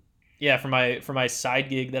 yeah, for my side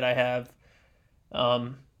gig that I have,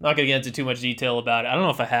 not gonna get into too much detail about it. I don't know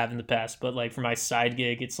if I have in the past, but like for my side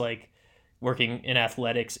gig, it's like working in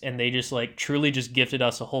athletics, and they just like Truly just gifted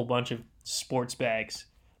us a whole bunch of sports bags.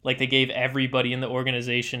 Like they gave everybody in the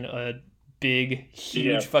organization a big,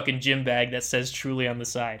 huge fucking gym bag that says Truly on the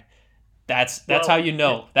side. That's how you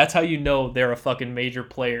know. That's how you know they're a fucking major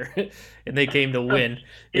player, and they came to win.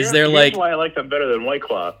 Here's why I like them better than White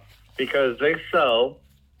Claw, because they sell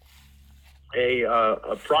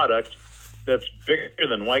a product that's bigger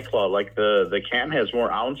than White Claw. Like the can has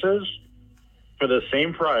more ounces for the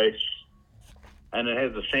same price, and it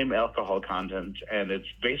has the same alcohol content, and it's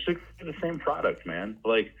basically the same product, man.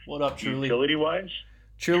 Like, what up, Truly? Utility wise,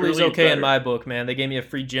 Truly's okay in my book, man. They gave me a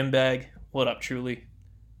free gym bag. What up, Truly?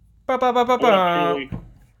 Ba ba ba ba What up,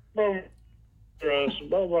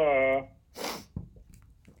 Truly?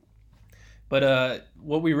 But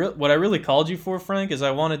what I really called you for, Frank, is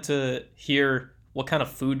I wanted to hear what kind of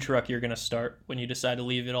food truck you're gonna start when you decide to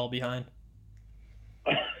leave it all behind.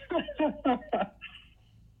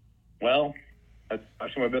 Well, I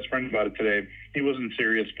asked my best friend about it today. He wasn't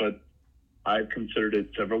serious, but I've considered it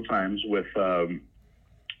several times with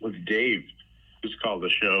Dave, who's called the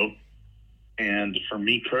show. And for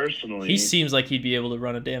me personally, he seems like he'd be able to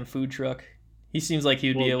run a damn food truck. He seems like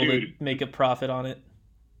he'd be able to make a profit on it.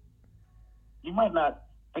 You might not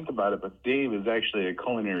think about it, but Dave is actually a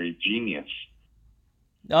culinary genius.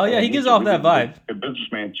 Oh yeah, he gives off that vibe. A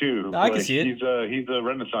businessman too. I can see it. He's a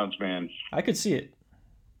Renaissance man. I could see it.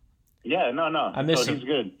 Yeah, no. I miss him. He's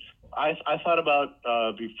good. I thought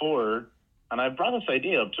about before, and I brought this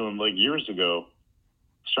idea up to him like years ago,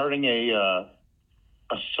 starting a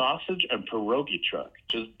sausage and pierogi truck.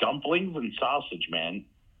 Just dumplings and sausage, man.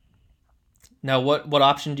 Now, what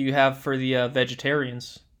option do you have for the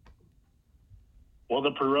vegetarians? Well,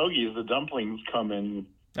 the pierogies, the dumplings come in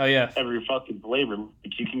every fucking flavor.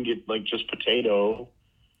 Like you can get like just potato.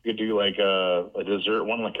 You could do like a dessert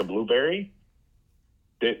one, like a blueberry.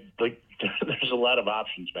 There's a lot of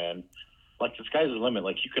options, man. Like the sky's the limit.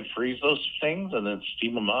 Like you could freeze those things and then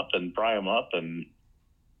steam them up and fry them up, and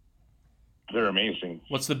they're amazing.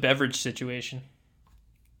 What's the beverage situation?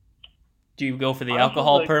 Do you go for the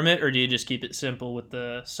alcohol permit, or do you just keep it simple with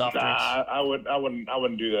the soft drinks? I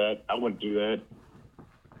wouldn't do that. I wouldn't do that.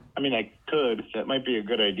 I mean, I could. That might be a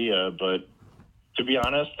good idea, but to be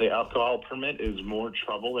honest, the alcohol permit is more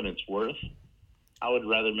trouble than it's worth. I would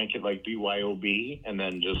rather make it like BYOB and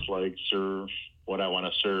then just like serve what I want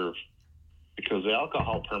to serve, because the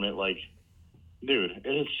alcohol permit, like, dude, it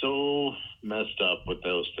is so messed up with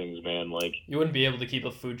those things, man. Like, you wouldn't be able to keep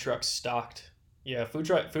a food truck stocked. Yeah, food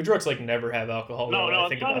trucks like never have alcohol. No, when no, I it's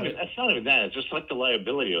think not about even. it. It's not even that. It's just like the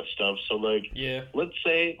liability of stuff. So like, Yeah. let's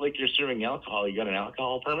say like you're serving alcohol, you got an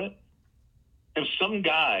alcohol permit. If some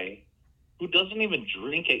guy who doesn't even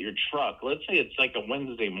drink at your truck, let's say it's like a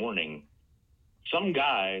Wednesday morning, some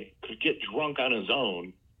guy could get drunk on his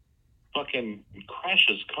own, fucking crash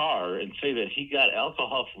his car and say that he got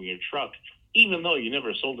alcohol from your truck, even though you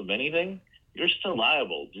never sold him anything. You're still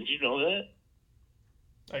liable. Did you know that?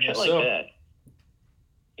 I Shit guess like so. that.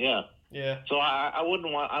 Yeah. Yeah. So I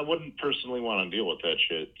wouldn't personally want to deal with that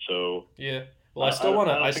shit. So Yeah. Well, I still want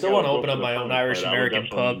to open up my own Irish American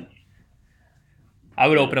pub. I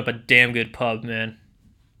would open up a damn good pub, man.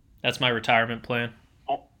 That's my retirement plan.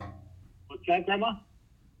 What's that, Grandma?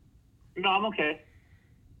 No, I'm okay.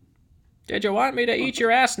 Did you want me to eat your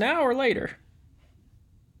ass now or later?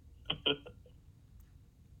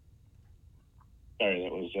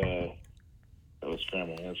 Sorry, that was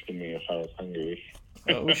Grandma asking me if I was hungry.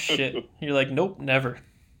 Oh shit! You're like, nope, never.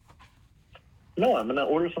 No, I'm gonna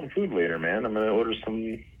order some food later, man. I'm gonna order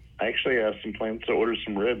some. I actually have some plans to order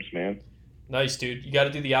some ribs, man. Nice, dude. You got to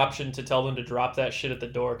do the option to tell them to drop that shit at the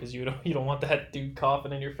door because you don't want that dude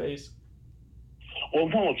coughing in your face. Well,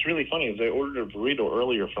 no, what's really funny is I ordered a burrito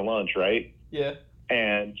earlier for lunch, right? Yeah.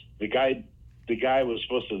 And the guy was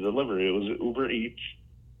supposed to deliver it. It was Uber Eats,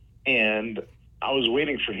 and I was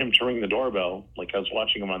waiting for him to ring the doorbell, like I was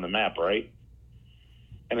watching him on the map, right?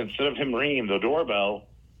 And instead of him ringing the doorbell,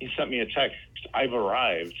 he sent me a text, "I've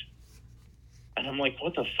arrived." And I'm like,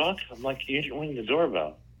 what the fuck? I'm like, you didn't ring the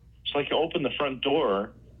doorbell. So like I opened the front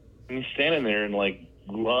door, and he's standing there in like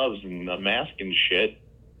gloves and a mask and shit.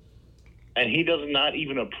 And he does not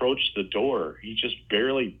even approach the door. He just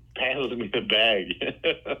barely passes me the bag.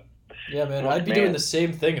 Yeah, man. I'd be doing the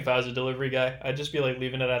same thing if I was a delivery guy. I'd just be like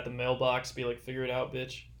leaving it at the mailbox, be like, figure it out,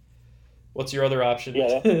 bitch. What's your other option?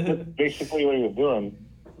 Yeah, that's basically what he was doing.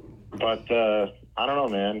 But I don't know,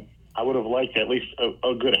 man. I would have liked at least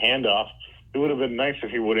a good handoff. It would have been nice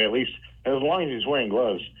if he would at least, as long as he's wearing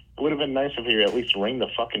gloves, it would have been nice if he at least rang the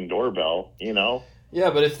fucking doorbell, you know? Yeah,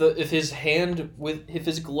 but if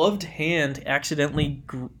his gloved hand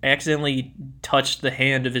accidentally touched the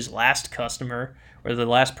hand of his last customer or the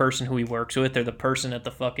last person who he works with or the person at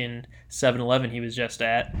the fucking 7-Eleven he was just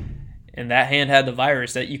at, and that hand had the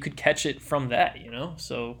virus, that you could catch it from that, you know?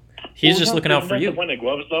 So he's just looking out for you. The point of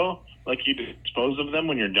gloves, though, like you dispose of them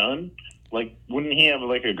when you're done. Like, wouldn't he have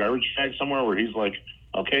like a garbage bag somewhere where he's like,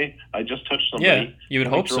 okay, I just touched somebody. Yeah, you would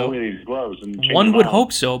hope so. These gloves and one would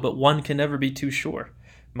hope so, but one can never be too sure.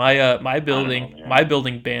 My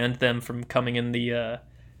building banned them from coming in the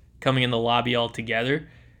lobby altogether,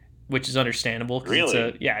 which is understandable.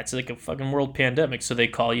 Really? It's like a fucking world pandemic. So they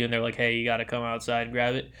call you and they're like, hey, you got to come outside and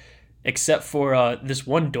grab it. Except for this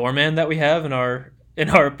one doorman that we have in our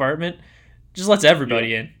apartment, just lets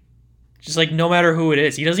everybody in. Just like no matter who it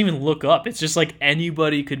is, he doesn't even look up. It's just like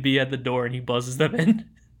anybody could be at the door and he buzzes them in.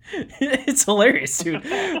 It's hilarious, dude.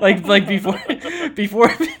 Like before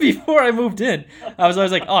I moved in, I was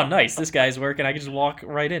always like, oh nice, this guy's working. I can just walk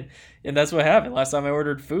right in, and that's what happened last time I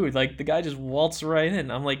ordered food. Like the guy just waltzed right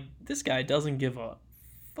in. I'm like, this guy doesn't give a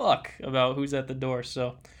fuck about who's at the door.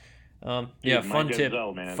 So, Dude, fun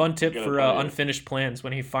tip for unfinished plans.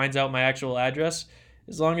 When he finds out my actual address,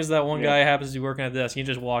 as long as that one guy happens to be working at the desk, he can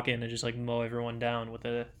just walk in and just like mow everyone down with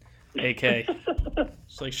a AK.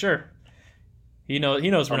 It's like, sure. He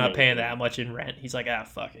knows we're not paying that much in rent. He's like,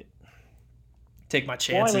 fuck it. Take my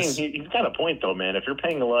chances. Well, I mean, he's got a point though, man. If you're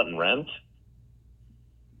paying a lot in rent,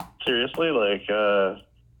 seriously, like,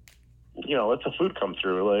 let the food come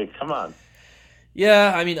through. Like, come on.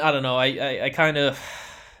 Yeah, I mean, I don't know. I kind of,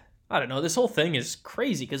 I don't know. This whole thing is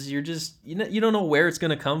crazy because you're just, you don't know where it's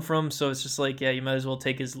going to come from. So it's just like, yeah, you might as well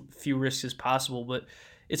take as few risks as possible. But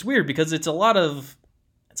it's weird because it's a lot of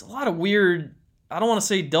weird, I don't want to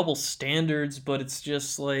say double standards, but it's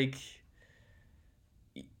just like,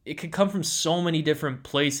 it could come from so many different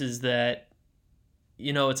places that,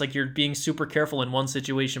 it's like you're being super careful in one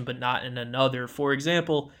situation, but not in another. For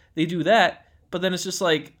example, they do that, but then it's just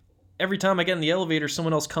like, every time I get in the elevator,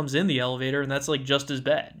 someone else comes in the elevator, and that's like just as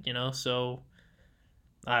bad, So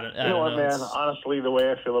I don't know what, man. Honestly, the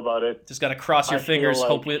way I feel about it, just gotta cross your fingers,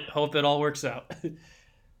 hope it all works out.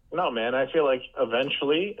 No, man. I feel like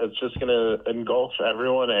eventually it's just gonna engulf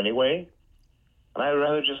everyone anyway, and I'd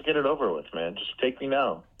rather just get it over with, man. Just take me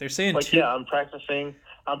now. They're saying I'm practicing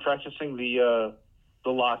the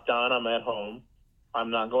lockdown. I'm at home. I'm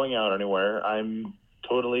not going out anywhere. I'm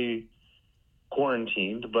totally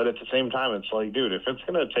quarantined, but at the same time it's like, dude, if it's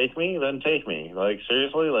gonna take me, then take me. Like,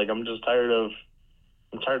 seriously, like I'm tired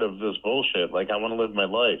of this bullshit. Like, I want to live my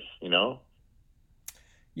life,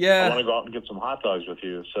 Yeah. I want to go out and get some hot dogs with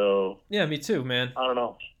you. So yeah, me too, man. I don't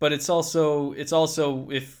know. But it's also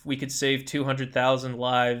if we could save 200,000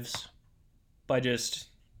 lives by just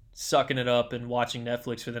sucking it up and watching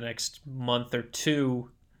Netflix for the next month or two,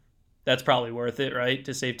 that's probably worth it, right?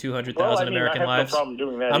 To save 200,000 American lives. No problem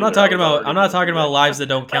doing that. I'm not talking about lives that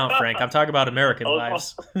don't count, Frank. I'm talking about American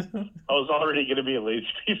lives. I was already going to be a lazy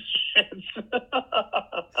piece of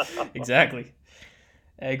shit. Exactly.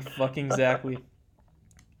 Exactly.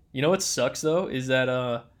 You know what sucks though is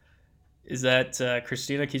that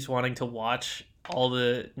Christina keeps wanting to watch all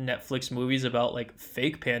the Netflix movies about like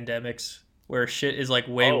fake pandemics where shit is like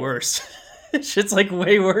way worse. Shit's like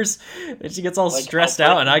way worse, and she gets all like stressed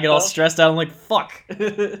out, and I get all stressed out. I'm like, fuck.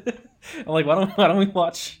 I'm like, why don't we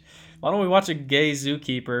watch a gay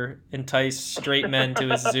zookeeper entice straight men to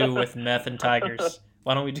his zoo with meth and tigers?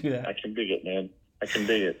 Why don't we do that? I can dig it, man. I can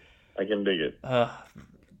dig it.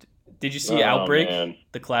 Did you see Outbreak,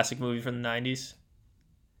 the classic movie from the 90s?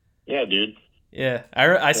 Yeah, dude. Yeah,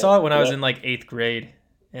 I saw it when I was in like 8th grade,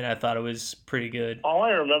 and I thought it was pretty good. All I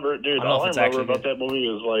remember about that movie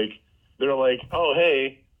is like, they're like, oh,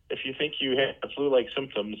 hey, if you think you have flu-like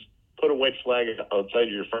symptoms, put a white flag outside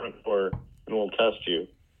your front door and we'll test you.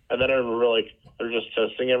 And then I remember, like, they're just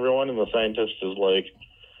testing everyone, and the scientist is like,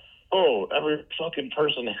 oh, every fucking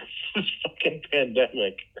person has this fucking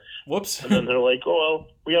pandemic. Whoops. And then they're like, oh, well,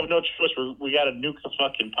 we have no choice. We got to nuke the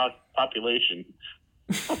fucking population.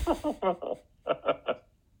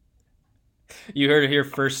 You heard it here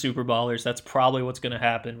first, Super Ballers. That's probably what's going to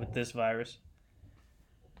happen with this virus.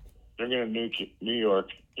 They're going to nuke New York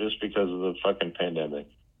just because of the fucking pandemic.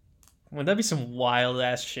 Wouldn't that be some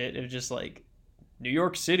wild-ass shit if just, like, New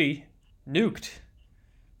York City nuked?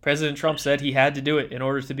 President Trump said he had to do it in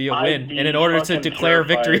order to be a win. And in order to declare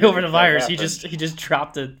victory over the virus, he just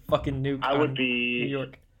dropped a fucking nuke on New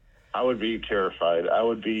York. I would be terrified. I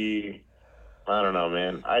don't know,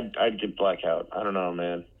 man. I'd get blackout. I don't know,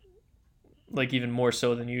 man. Like, even more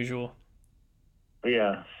so than usual.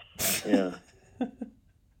 Yeah.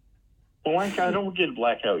 Well, like, I don't get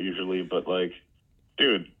blackout usually, but, like,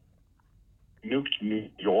 dude, nuked New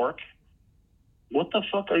York? What the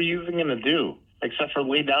fuck are you even going to do? Except for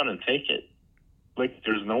lay down and take it. Like,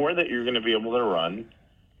 there's nowhere that you're going to be able to run.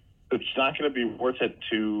 It's not going to be worth it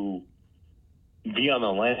to be on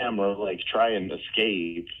the lam or, like, try and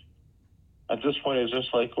escape. At this point, it's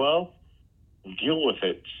just like, well, deal with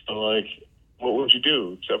it. So, like, what would you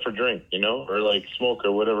do except for drink, you know? Or, like, smoke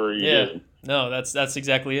or whatever you do. No, that's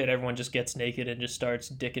exactly it. Everyone just gets naked and just starts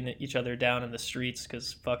dicking each other down in the streets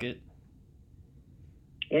because fuck it.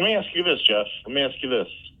 Let me ask you this, Jeff.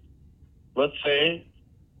 Let's say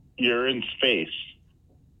you're in space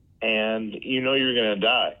and you know you're going to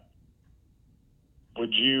die.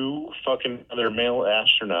 Would you fuck another male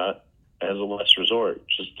astronaut as a last resort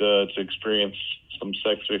just to experience some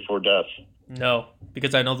sex before death? No,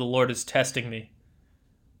 because I know the Lord is testing me.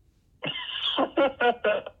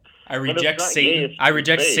 I reject Satan. I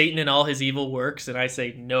reject Satan and all his evil works, and I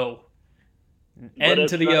say no. End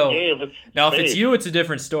to the O. Now, if it's you, it's a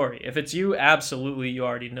different story. If it's you, absolutely, you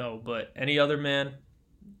already know. But any other man,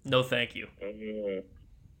 no thank you. I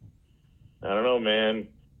don't know, man.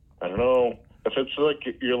 I don't know. If it's like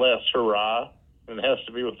your last hurrah and it has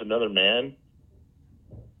to be with another man,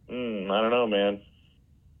 I don't know, man.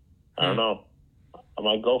 I don't know. I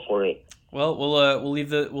might go for it. Well, we'll leave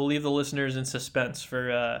the listeners in suspense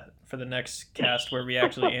for the next cast where we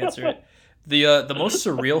actually answer it. The most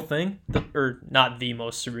surreal thing, or not the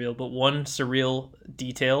most surreal, but one surreal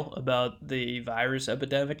detail about the virus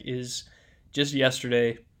epidemic is just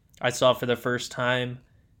yesterday I saw for the first time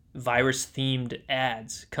virus-themed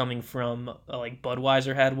ads coming from like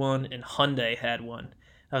Budweiser had one and Hyundai had one.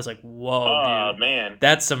 I was like, whoa, dude. Man.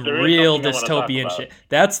 That's some real dystopian shit.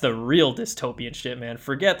 That's the real dystopian shit, man.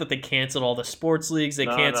 Forget that they canceled all the sports leagues. They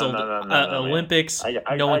canceled Olympics.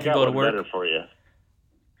 No one can go to work. Better for you.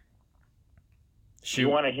 Shoot. You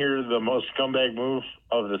want to hear the most scumbag move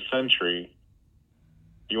of the century?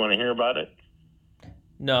 You want to hear about it?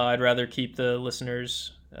 No, I'd rather keep the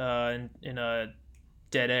listeners in a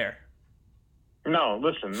dead air. No,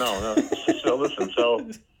 listen, no. So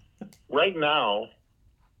right now,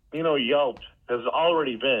 you know, Yelp has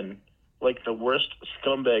already been like the worst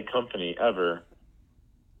scumbag company ever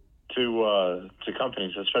to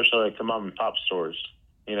companies, especially like the mom and pop stores.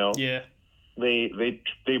 You know, yeah, they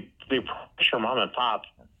pressure mom and pop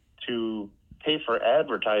to pay for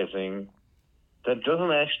advertising that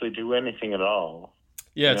doesn't actually do anything at all.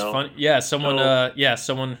 Yeah, it's funny. Yeah, someone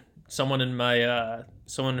in my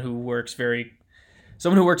someone who works very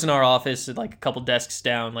someone who works in our office, like a couple desks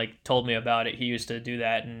down, like told me about it. He used to do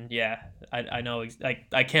that, and yeah, I know.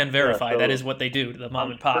 I can verify so that is what they do to the mom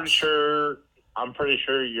and pops. I'm pretty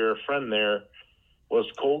sure your friend there was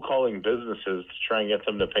cold calling businesses to try and get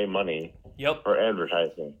them to pay money Yep. for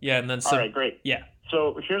advertising. Yeah, and then All right, great. Yeah.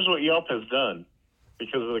 So here's what Yelp has done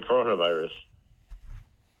because of the coronavirus.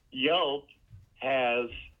 Yelp has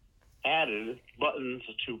added buttons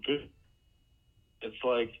to business. It's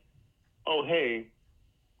like, oh, hey,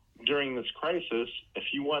 during this crisis, if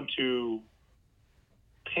you want to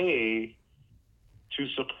pay to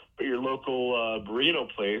support your local burrito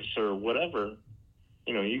place or whatever,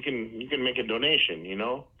 you can make a donation,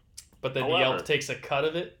 But then However, Yelp takes a cut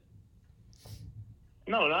of it.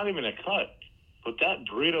 No, not even a cut. But that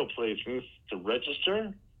burrito place needs to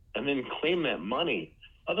register and then claim that money.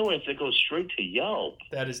 Otherwise, it goes straight to Yelp.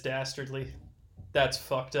 That is dastardly. That's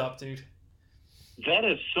fucked up, dude. That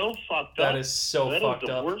is so fucked up. That is so fucked up. That is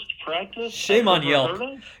the worst practice. Shame I've on ever Yelp. heard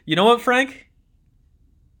of. You know what, Frank?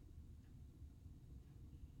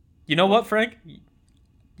 You know what, Frank?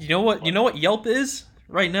 You know what Yelp is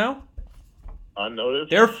right now? On notice?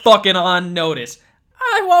 They're fucking on notice.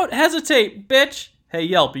 I won't hesitate, bitch. Hey,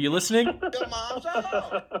 Yelp, are you listening? Your mom's a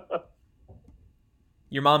hoe.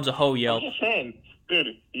 Your mom's a hoe, I'm Yelp. just saying, dude,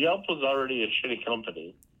 Yelp was already a shitty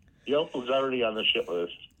company. Yelp was already on the shit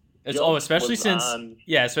list. Especially was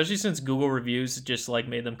especially since Google reviews just like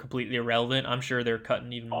made them completely irrelevant. I'm sure they're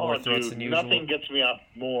cutting even more throats dude, than usual. nothing gets me off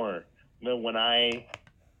more than when I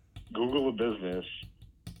Google a business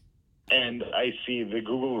and I see the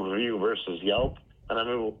Google review versus Yelp, and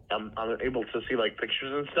I'm able to see like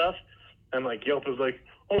pictures and stuff, and like Yelp is like,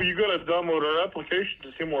 oh, you gotta download our application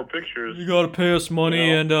to see more pictures. You gotta pay us money,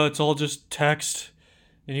 You know? and it's all just text,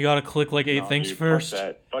 and you gotta click like 8 things Dude, first.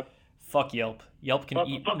 Fuck that. Fuck Yelp. Yelp can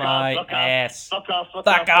eat fuck my off, fuck off. ass. Fuck off.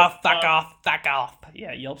 Fuck off.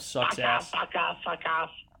 Yeah, Yelp sucks ass. Fuck off.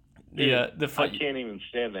 Yeah, I can't even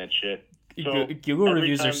stand that shit. So Google every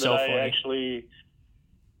reviews are time so that funny. I actually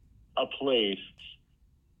a place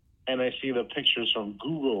and I see the pictures from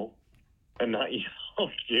Google and not Yelp,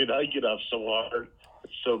 dude, I get off so hard.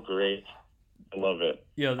 It's so great. I love it.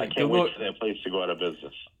 Yeah, I can't wait for that place to go out of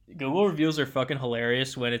business. Google reviews are fucking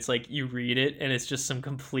hilarious when it's like you read it and it's just some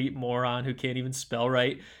complete moron who can't even spell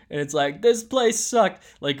right, and it's like, this place sucked.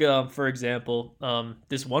 Like for example,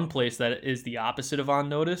 this one place that is the opposite of On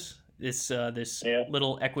Notice, this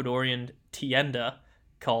little Ecuadorian tienda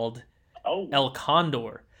called El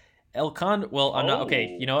Condor. Well, I'm not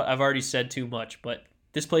okay. You know what? I've already said too much, but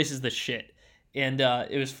this place is the shit. And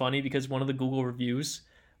it was funny because one of the Google reviews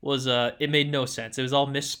was it made no sense. It was all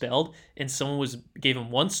misspelled, and someone gave him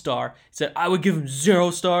 1 star. He said, I would give him 0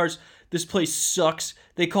 stars. This place sucks.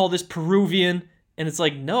 They call this Peruvian. And it's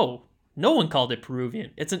like, no one called it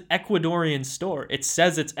Peruvian. It's an Ecuadorian store. It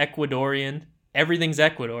says it's Ecuadorian. Everything's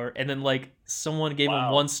Ecuador. And then like someone gave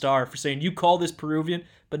him 1 star for saying, you call this Peruvian,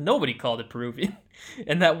 but nobody called it Peruvian.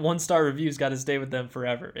 And that 1-star review's got to stay with them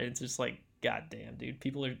forever. And it's just like, god damn, dude,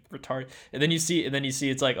 people are retarded. And then you see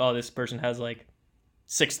it's like, oh, this person has like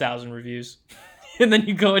 6,000 reviews. And then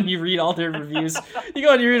you go and you read all their reviews. They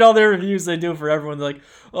do for everyone. They're like,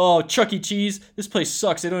 oh, Chuck E. Cheese, this place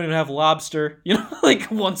sucks. They don't even have lobster. Like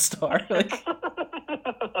 1 star. Like,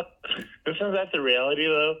 isn't that the reality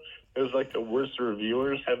though? It's like the worst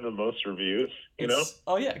reviewers have the most reviews, you know?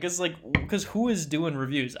 Oh yeah, because who is doing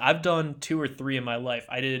reviews? I've done 2 or 3 in my life.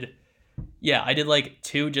 I did like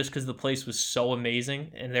 2 just because the place was so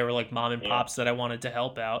amazing and they were like mom and pops that I wanted to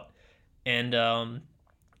help out, and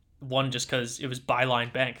 1 just because it was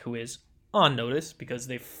Byline Bank, who is on notice because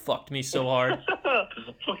they fucked me so hard.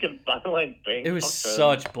 Fucking Byline Bank. It was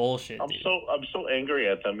such bullshit. I'm dude. so angry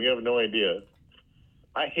at them. You have no idea.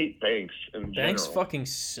 I hate banks in general. Banks fucking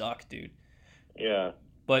suck, dude. Yeah.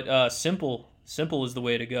 But Simple is the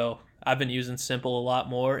way to go. I've been using Simple a lot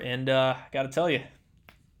more, and gotta tell you,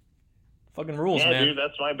 fucking rules, man. Yeah, dude,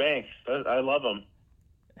 that's my bank. I love them.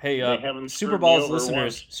 Hey, Super screwed me Balls over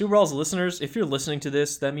listeners, if you're listening to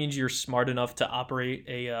this, that means you're smart enough to operate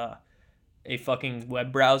a fucking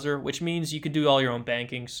web browser, which means you can do all your own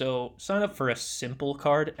banking. So sign up for a Simple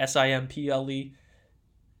card, SIMPLE.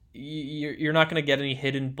 You're not gonna get any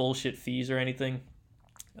hidden bullshit fees or anything.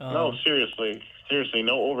 No, seriously,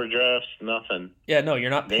 no overdrafts, nothing. Yeah, no, you're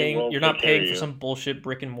not paying. You're not paying for some bullshit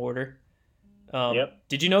brick and mortar. Yep.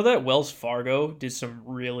 Did you know that Wells Fargo did some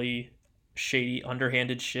really shady,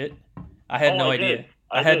 underhanded shit? I had no idea.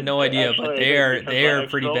 I had no idea, but they are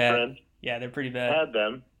pretty bad. Yeah, they're pretty bad. Had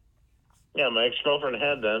them. Yeah, my ex-girlfriend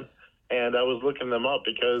had them, and I was looking them up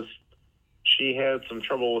because she had some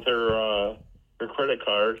trouble with her credit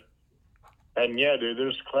card, And yeah, dude,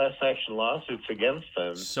 there's class action lawsuits against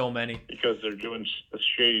them So many. because they're doing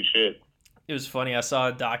shady shit. It was funny. I saw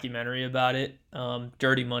a documentary about it.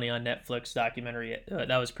 Dirty Money on Netflix documentary.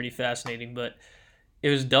 That was pretty fascinating, but it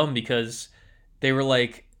was dumb because they were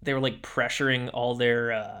like pressuring all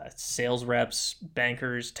their sales reps,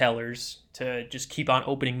 bankers, tellers to just keep on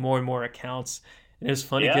opening more and more accounts. And it was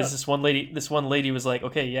funny because this one lady was like,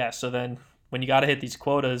 okay, yeah, so then when you got to hit these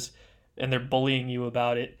quotas and they're bullying you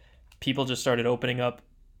about it, people just started opening up,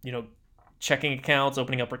 checking accounts,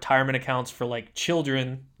 opening up retirement accounts for like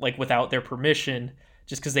children, like without their permission,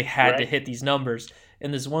 just because they had to hit these numbers.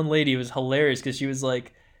 And this one lady was hilarious because she was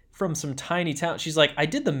like from some tiny town. She's like, I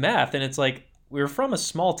did the math, and it's like we were from a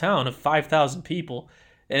small town of 5,000 people,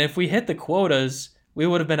 and if we hit the quotas, we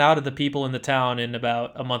would have been out of the people in the town in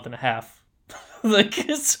about a month and a half. But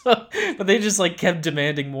they just like kept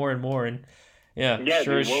demanding more and more, and sure dude, as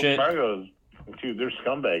Wells shit. Fargo, dude, they're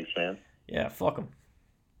scumbags, man. Yeah, fuck them.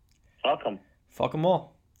 Fuck them.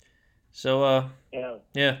 All. So,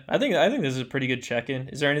 yeah, I think this is a pretty good check-in.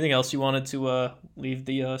 Is there anything else you wanted to leave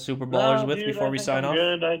the Super Ballers with before we sign off?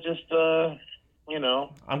 Good. I just,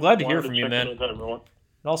 I'm glad to hear wanted from to you, check man. in with everyone.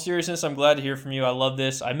 In all seriousness, I'm glad to hear from you. I love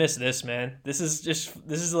this. I miss this, man. This is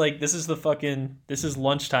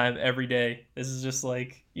lunchtime every day. This is just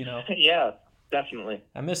like, Yeah, definitely.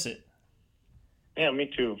 I miss it. Yeah,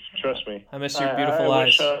 me too. Trust me. I miss your beautiful I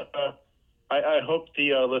eyes. wish, I hope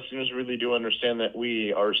the listeners really do understand that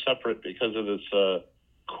we are separate because of this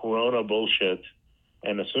Corona bullshit.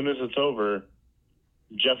 And as soon as it's over,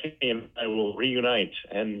 Jeffy and I will reunite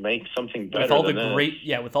and make something better with all than the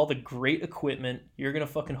this. with all the great equipment, you're gonna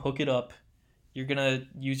fucking hook it up. You're gonna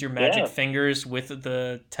use your magic fingers with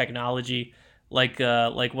the technology, like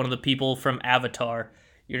one of the people from Avatar.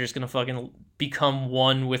 You're just gonna fucking become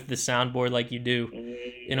one with the soundboard like you do,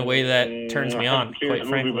 in a way that turns me on. Quite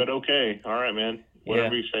frankly, but okay, all right, man.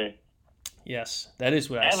 Whatever you say. Yes, that is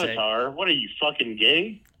what I say. Avatar? What are you, fucking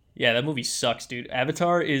gay? Yeah, that movie sucks, dude.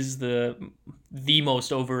 Avatar is the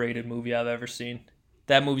most overrated movie I've ever seen.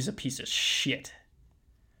 That movie's a piece of shit.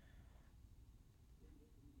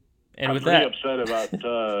 And I'm pretty upset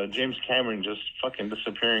about James Cameron just fucking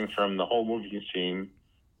disappearing from the whole movie scene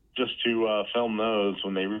just to film those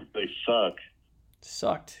when they really suck.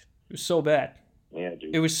 Sucked. It was so bad. Yeah,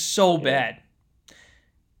 dude. It was so bad.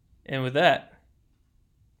 And with that,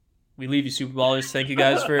 we leave you, Super Ballers. Thank you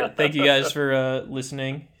guys for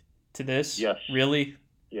listening to this. Yes. Really,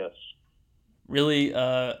 Yes. really,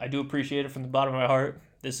 I do appreciate it from the bottom of my heart.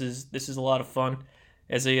 This is a lot of fun.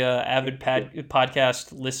 As a avid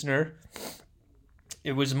podcast listener,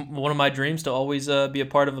 it was one of my dreams to always be a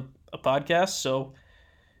part of a podcast. So,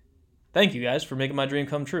 thank you guys for making my dream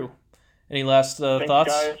come true. Any last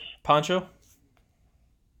thoughts, guys. Pancho?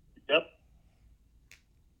 Yep.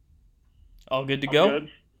 All good to go? Good.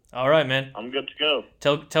 All right, man. I'm good to go.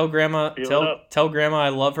 Tell grandma Feel grandma I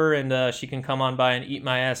love her, and she can come on by and eat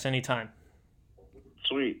my ass anytime.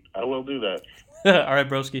 Sweet. I will do that. All right,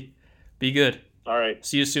 broski. Be good. All right.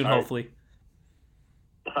 See you soon, All right. hopefully.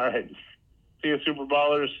 All right. See you, Super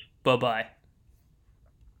Ballers. Bye-bye.